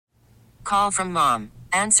Call from mom.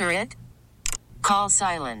 Answer it. Call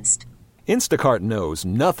silenced. Instacart knows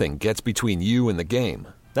nothing gets between you and the game.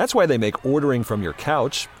 That's why they make ordering from your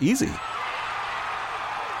couch easy.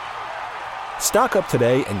 Stock up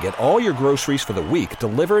today and get all your groceries for the week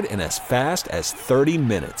delivered in as fast as 30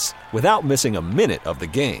 minutes without missing a minute of the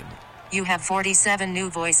game. You have 47 new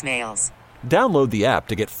voicemails. Download the app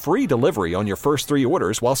to get free delivery on your first 3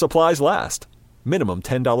 orders while supplies last. Minimum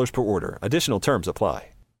 $10 per order. Additional terms apply.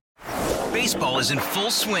 Baseball is in full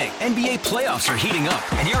swing. NBA playoffs are heating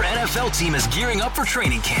up, and your NFL team is gearing up for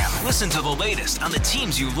training camp. Listen to the latest on the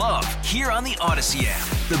teams you love here on the Audacy app.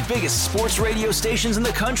 The biggest sports radio stations in the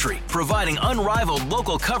country, providing unrivaled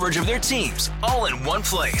local coverage of their teams, all in one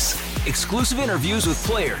place. Exclusive interviews with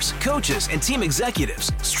players, coaches, and team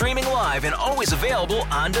executives, streaming live and always available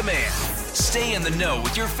on demand. Stay in the know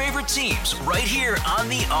with your favorite teams right here on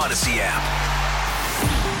the Audacy app.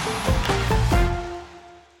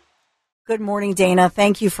 Good morning, Dana.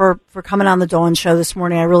 Thank you for coming on the Dawn Show this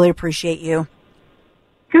morning. I really appreciate you.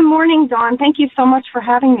 Good morning, Dawn. Thank you so much for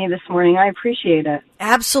having me this morning. I appreciate it.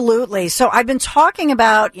 Absolutely. So I've been talking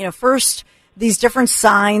about, first these different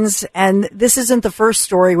signs, and this isn't the first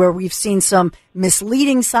story where we've seen some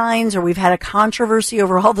misleading signs or we've had a controversy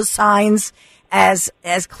over all the signs. As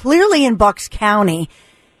clearly in Bucks County,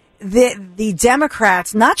 the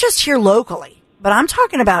Democrats, not just here locally, but I'm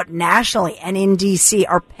talking about nationally and in D.C.,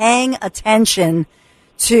 are paying attention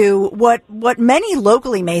to what many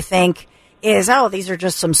locally may think is, these are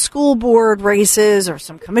just some school board races or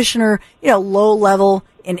some commissioner, low level,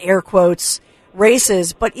 in air quotes,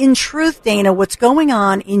 races. But in truth, Dana, what's going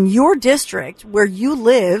on in your district where you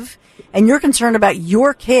live and you're concerned about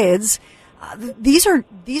your kids, these are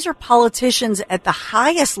politicians at the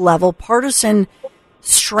highest level, partisan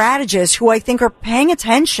strategists who I think are paying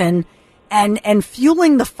attention and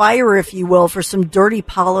fueling the fire, if you will, for some dirty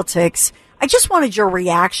politics. I just wanted your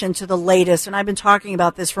reaction to the latest, and I've been talking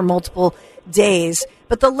about this for multiple days,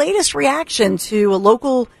 but the latest reaction to a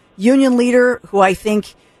local union leader who I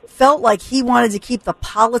think felt like he wanted to keep the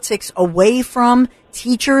politics away from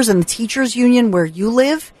teachers and the teachers union where you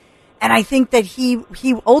live. And I think that he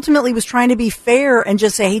ultimately was trying to be fair and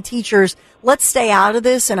just say, hey, teachers, let's stay out of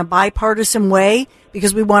this in a bipartisan way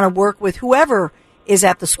because we want to work with whoever is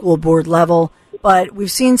at the school board level. But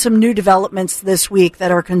we've seen some new developments this week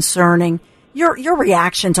that are concerning. Your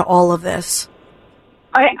reaction to all of this?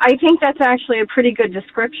 I think that's actually a pretty good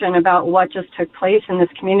description about what just took place in this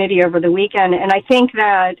community over the weekend. And I think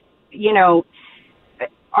that,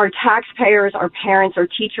 our taxpayers, our parents, our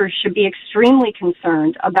teachers should be extremely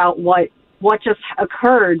concerned about what just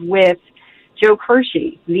occurred with Joe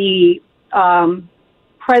Kershey, the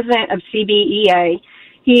president of CBEA.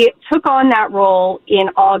 He took on that role in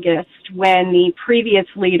August when the previous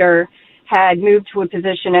leader had moved to a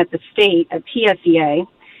position at the state at PSEA.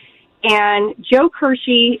 And Joe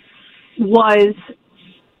Kershey was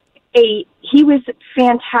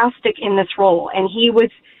fantastic in this role, and he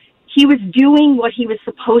was doing what he was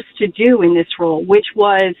supposed to do in this role, which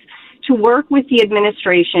was to work with the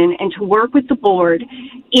administration and to work with the board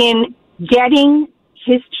in getting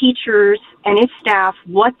his teachers and his staff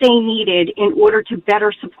what they needed in order to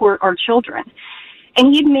better support our children.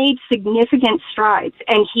 And he'd made significant strides,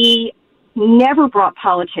 and he never brought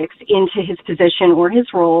politics into his position or his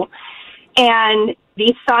role. And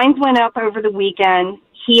these signs went up over the weekend.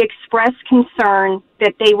 He expressed concern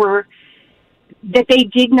that they were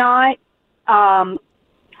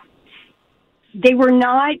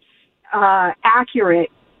not accurate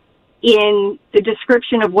in the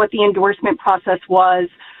description of what the endorsement process was,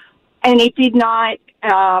 and it did not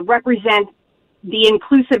represent the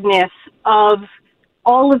inclusiveness of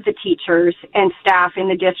all of the teachers and staff in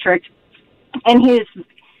the district. And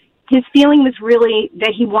his feeling was really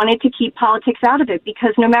that he wanted to keep politics out of it,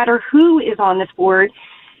 because no matter who is on this board,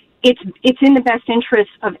 it's in the best interest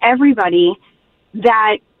of everybody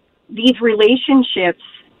that these relationships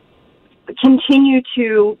continue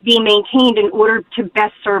to be maintained in order to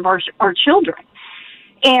best serve our children.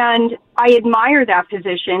 And I admire that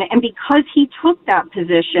position. And because he took that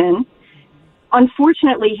position,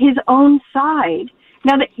 unfortunately, his own side.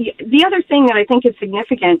 Now, the other thing that I think is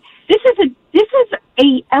significant, this is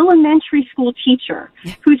a elementary school teacher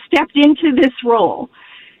who stepped into this role.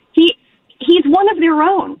 He's one of their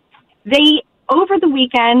own. Over the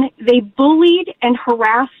weekend, they bullied and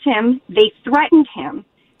harassed him. They threatened him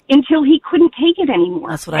until he couldn't take it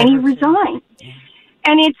anymore. That's what and he resigned. Yeah.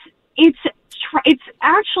 And it's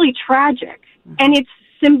actually tragic, and it's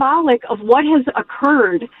symbolic of what has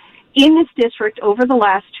occurred in this district over the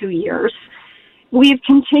last 2 years. we've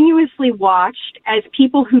continuously watched as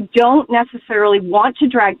people who don't necessarily want to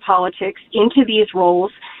drag politics into these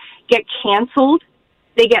roles get canceled,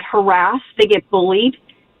 they get harassed, they get bullied,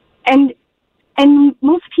 and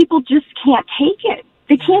most people just can't take it.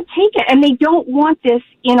 They can't take it, and they don't want this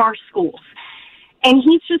in our schools. And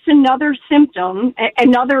he's just another symptom,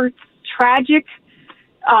 another tragic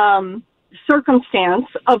circumstance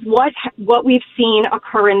of what we've seen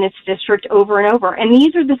occur in this district over and over. And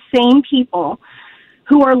these are the same people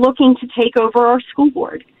who are looking to take over our school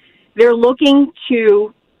board. They're looking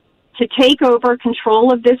to take over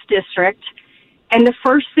control of this district, and the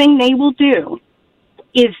first thing they will do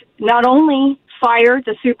is not only fire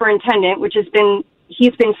the superintendent,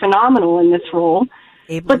 he's been phenomenal in this role,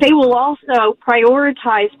 but they will also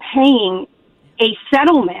prioritize paying a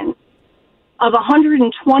settlement of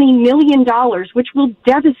 $120 million, which will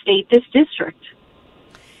devastate this district.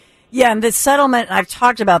 Yeah, and this settlement, I've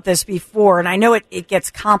talked about this before, and I know it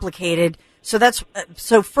gets complicated.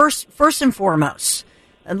 So first and foremost,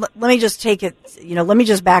 and let me just take it, let me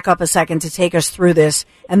just back up a second to take us through this.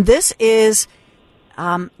 And this is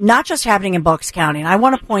not just happening in Bucks County. And I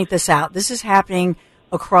want to point this out. This is happening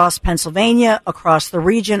across Pennsylvania, across the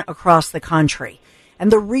region, across the country.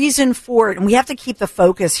 And the reason for it, and we have to keep the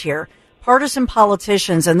focus here, partisan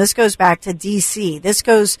politicians, and this goes back to D.C. This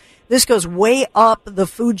goes way up the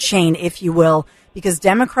food chain, if you will, because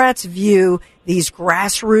Democrats view these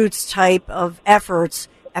grassroots type of efforts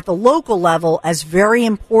at the local level as very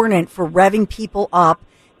important for revving people up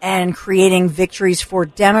and creating victories for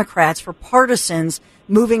Democrats, for partisans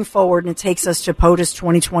moving forward. And it takes us to POTUS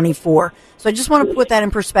 2024. So I just want to put that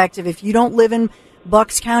in perspective. If you don't live in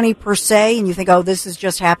Bucks County per se, and you think, oh, this is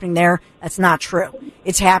just happening there, that's not true.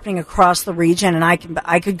 It's happening across the region, and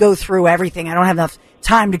I could go through everything. I don't have enough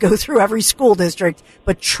time to go through every school district,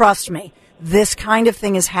 but trust me, this kind of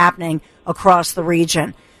thing is happening across the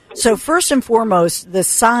region. So first and foremost, the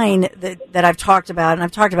sign that I've talked about, and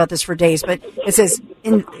I've talked about this for days, but it says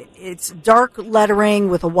it's dark lettering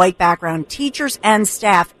with a white background, teachers and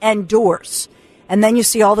staff endorse. And then you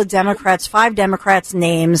see all the Democrats, 5 Democrats'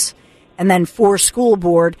 names, and then 4 school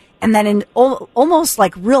board, and then in almost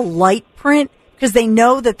like real light print, because they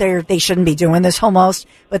know that they shouldn't be doing this almost,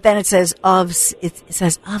 but then it says of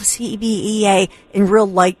CBEA in real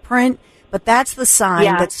light print. But that's the sign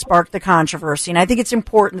that sparked the controversy. And I think it's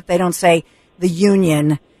important that they don't say the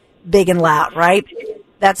union big and loud, right?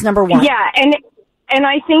 That's number one. Yeah, and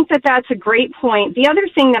I think that that's a great point. The other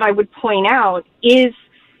thing that I would point out is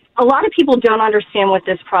a lot of people don't understand what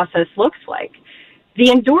this process looks like. The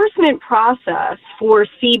endorsement process for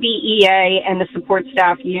CBEA and the support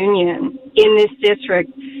staff union in this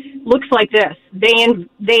district looks like this.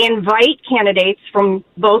 They invite candidates from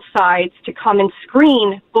both sides to come and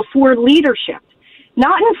screen before leadership,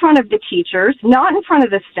 not in front of the teachers, not in front of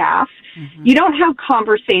the staff. Mm-hmm. You don't have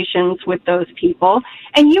conversations with those people.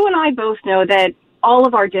 And you and I both know that all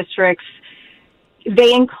of our districts,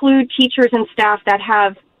 they include teachers and staff that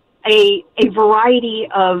have a variety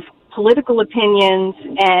of political opinions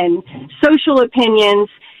and social opinions,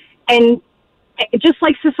 and just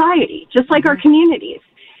like society, just like our communities.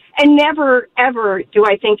 And never, ever do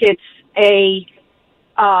I think it's a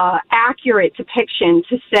accurate depiction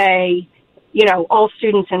to say, all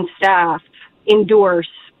students and staff endorse,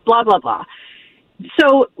 blah, blah, blah.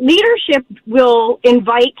 So leadership will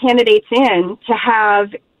invite candidates in to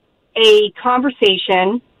have a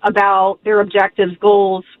conversation about their objectives,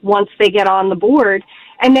 goals, once they get on the board,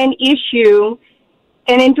 and then issue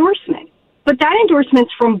an endorsement. But that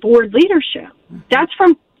endorsement's from board leadership. That's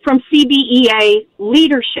from CBEA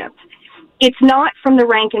leadership. It's not from the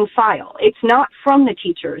rank and file. It's not from the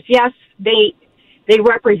teachers. Yes, they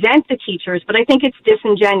represent the teachers, but I think it's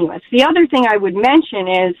disingenuous. The other thing I would mention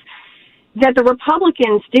is that the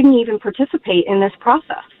Republicans didn't even participate in this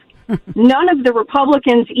process. None of the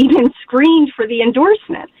Republicans even screened for the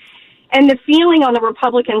endorsement. And the feeling on the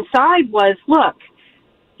Republican side was, look,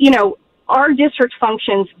 our district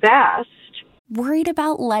functions best. Worried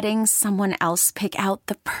about letting someone else pick out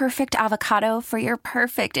the perfect avocado for your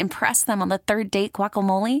perfect impress them on the third date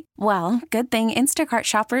guacamole? Well, good thing Instacart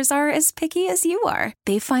shoppers are as picky as you are.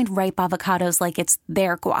 They find ripe avocados like it's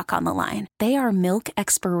their guac on the line. They are milk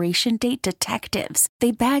expiration date detectives.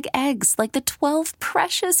 They bag eggs like the 12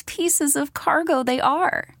 precious pieces of cargo they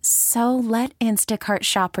are. So let Instacart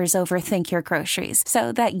shoppers overthink your groceries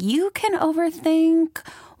so that you can overthink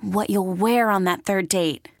what you'll wear on that third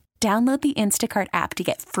date. Download the Instacart app to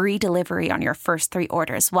get free delivery on your first 3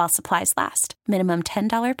 orders while supplies last. Minimum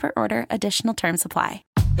 $10 per order. Additional terms apply.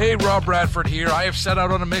 Hey, Rob Bradford here. I have set out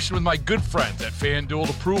on a mission with my good friends at FanDuel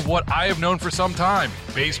to prove what I have known for some time.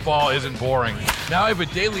 Baseball isn't boring. Now I have a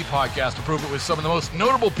daily podcast to prove it with some of the most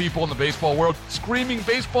notable people in the baseball world, screaming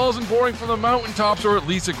baseball isn't boring from the mountaintops, or at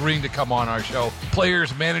least agreeing to come on our show.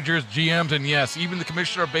 Players, managers, GMs, and yes, even the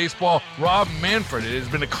commissioner of baseball, Rob Manfred. It has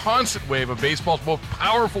been a constant wave of baseball's most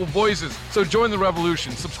powerful voices. So join the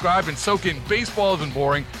revolution. Subscribe and soak in Baseball Isn't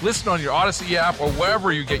Boring. Listen on your Audacy app or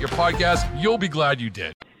wherever you get your podcasts. You'll be glad you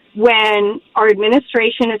did. When our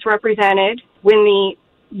administration is represented, when the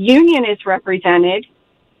union is represented,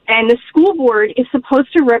 and the school board is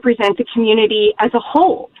supposed to represent the community as a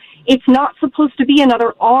whole. It's not supposed to be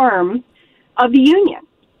another arm of the union.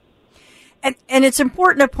 And it's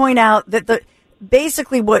important to point out that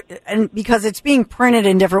because it's being printed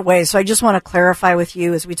in different ways. So I just want to clarify with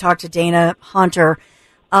you as we talk to Dana Hunter,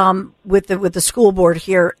 with the school board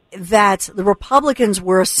here, that the Republicans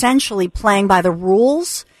were essentially playing by the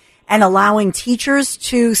rules and allowing teachers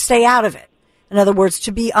to stay out of it. In other words,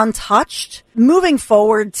 to be untouched. Moving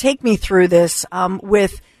forward, take me through this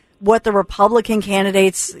with what the Republican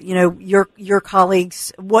candidates, your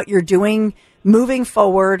colleagues, what you're doing moving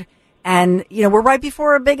forward. And, we're right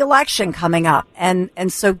before a big election coming up. And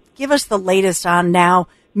so give us the latest on now,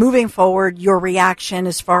 moving forward, your reaction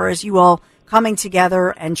as far as you all coming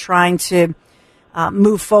together and trying to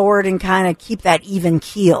move forward and kind of keep that even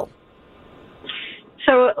keel.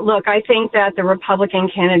 So, look, I think that the Republican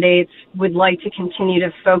candidates would like to continue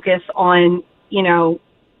to focus on,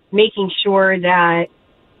 making sure that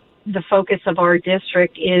the focus of our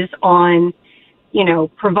district is on,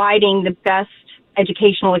 providing the best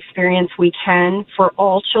educational experience we can for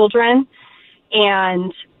all children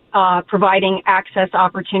and providing access,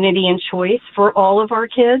 opportunity, and choice for all of our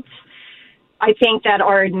kids. I think that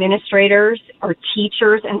our administrators, our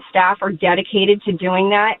teachers, and staff are dedicated to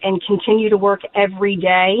doing that and continue to work every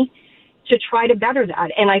day to try to better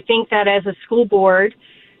that. And I think that as a school board,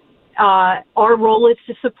 our role is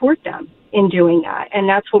to support them in doing that. And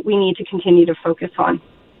that's what we need to continue to focus on.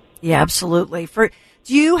 Yeah, absolutely.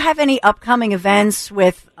 Do you have any upcoming events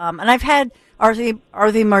with, and I've had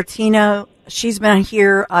Arthi Martino, she's been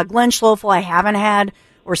here, Glenn Schlofel I haven't had,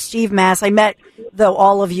 or Steve Mass. I met, though,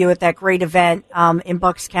 all of you at that great event in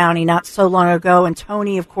Bucks County not so long ago. And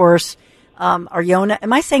Tony, of course, Arjona.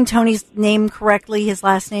 Am I saying Tony's name correctly, his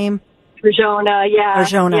last name? Arjona, yeah.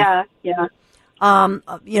 Arjona. Yeah.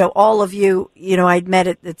 All of you, I'd met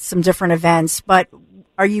at some different events. But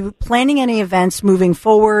are you planning any events moving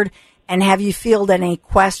forward? And have you fielded any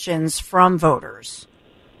questions from voters?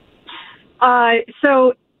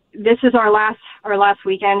 So this is our last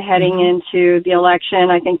weekend heading into the election.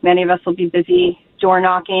 I think many of us will be busy door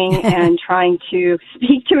knocking and trying to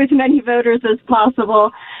speak to as many voters as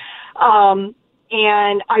possible. And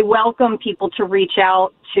I welcome people to reach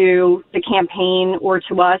out to the campaign or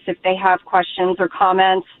to us if they have questions or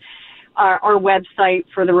comments. Our website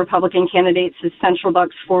for the Republican candidates is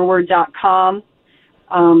centralbucksforward.com.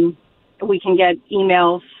 We can get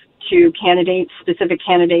emails to specific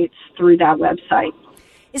candidates through that website.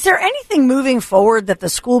 Is there anything moving forward that the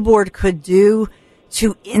school board could do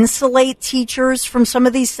to insulate teachers from some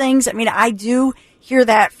of these things? I mean, I do hear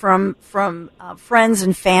that from friends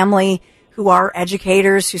and family who are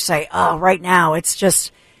educators who say, oh, right now it's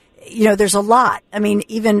just, there's a lot. I mean,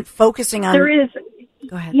 even focusing on... There is.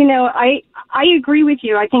 Go ahead. I agree with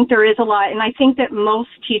you. I think there is a lot. And I think that most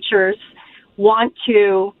teachers want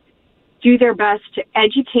to do their best to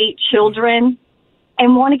educate children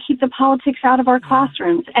and want to keep the politics out of our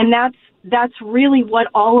classrooms. And that's really what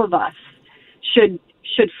all of us should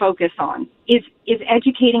focus on is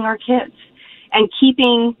educating our kids and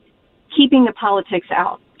keeping the politics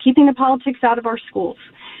out of our schools.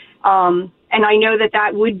 And I know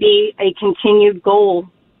that would be a continued goal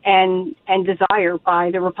and desire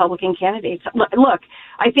by the Republican candidates. Look,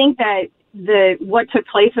 I think that what took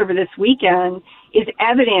place over this weekend is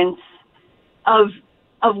evidence of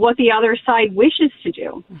what the other side wishes to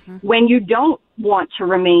do when you don't want to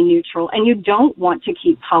remain neutral and you don't want to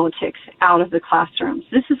keep politics out of the classrooms.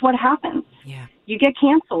 This is what happens. Yeah. You get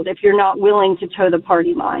canceled if you're not willing to toe the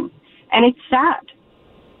party line. And it's sad.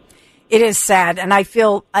 It is sad. And I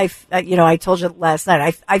told you last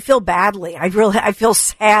night, I feel badly. I feel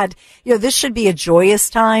sad. This should be a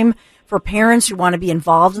joyous time for parents who want to be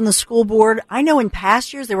involved in the school board. I know in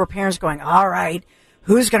past years there were parents going, all right,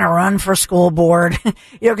 who's going to run for school board?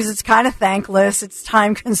 Because it's kind of thankless. It's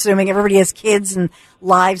time consuming. Everybody has kids and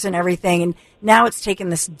lives and everything. And now it's taken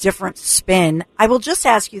this different spin. I will just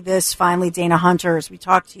ask you this finally, Dana Hunter, as we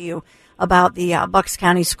talk to you about the Bucks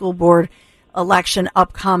County School Board election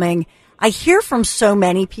upcoming. I hear from so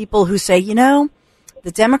many people who say,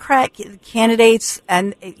 the Democrat candidates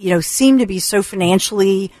and, seem to be so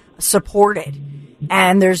financially supported.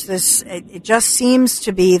 And there's this, it just seems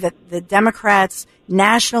to be that the Democrats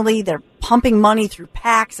nationally, they're pumping money through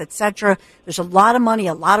PACs, et cetera. There's a lot of money,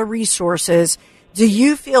 a lot of resources. Do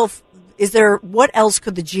you feel, what else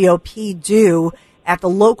could the GOP do at the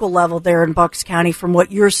local level there in Bucks County from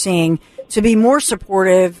what you're seeing to be more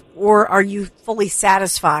supportive, or are you fully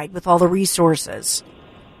satisfied with all the resources?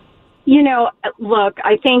 Look,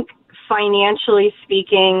 I think financially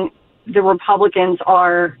speaking, the Republicans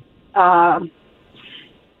are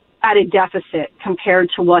at a deficit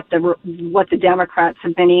compared to what the Democrats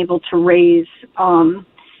have been able to raise. And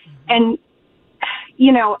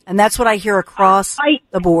that's what I hear across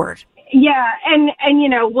the board. Yeah. And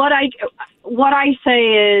what I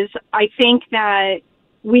say is, I think that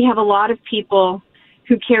we have a lot of people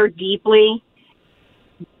who care deeply,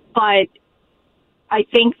 but I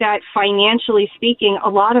think that financially speaking, a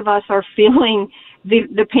lot of us are feeling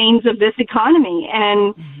the pains of this economy.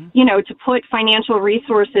 And, to put financial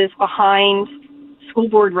resources behind school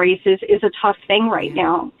board races is a tough thing right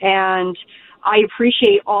now. And I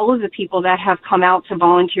appreciate all of the people that have come out to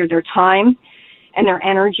volunteer their time and their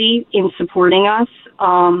energy in supporting us.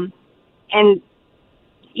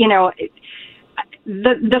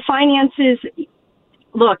 The finances,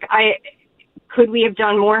 look, could we have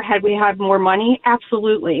done more had we had more money?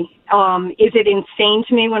 Absolutely. Is it insane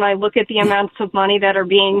to me when I look at the amounts of money that are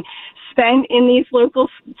being spent in these local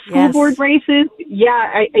school board races?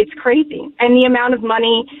 Yeah, it's crazy. And the amount of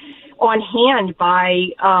money on hand by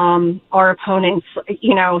our opponents,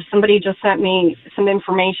 somebody just sent me some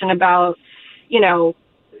information about,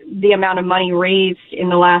 the amount of money raised in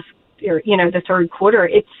the last, the third quarter.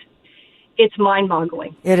 It's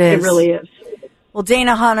mind-boggling. It is. It really is. Well,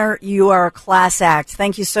 Dana Hunter, you are a class act.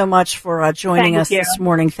 Thank you so much for joining us this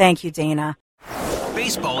morning. Thank you, Dana.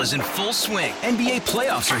 Baseball is in full swing. NBA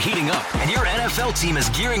playoffs are heating up, and your NFL team is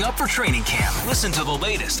gearing up for training camp. Listen to the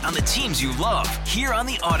latest on the teams you love here on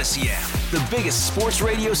the Audacy app. The biggest sports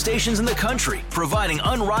radio stations in the country, providing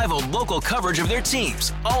unrivaled local coverage of their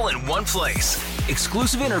teams, all in one place.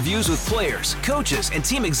 Exclusive interviews with players, coaches, and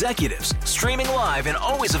team executives, streaming live and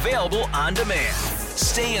always available on demand.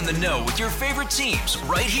 Stay in the know with your favorite teams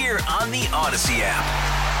right here on the Audacy app.